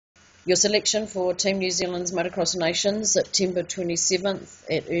your selection for Team New Zealand's Motocross Nations, September 27th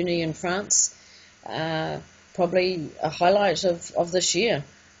at Uni in France. Probably a highlight of this year.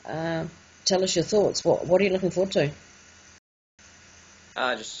 Tell us your thoughts. What are you looking forward to?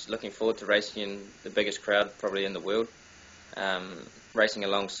 Just looking forward to racing in the biggest crowd probably in the world. Racing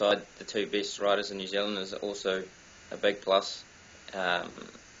alongside the two best riders in New Zealand is also a big plus.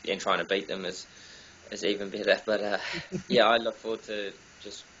 And trying to beat them is even better. But yeah, I look forward to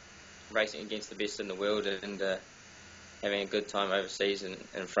just racing against the best in the world and having a good time overseas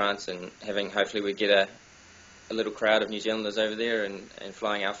in France, and hopefully we get a little crowd of New Zealanders over there and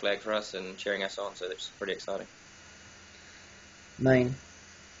flying our flag for us and cheering us on. So that's pretty exciting. Main.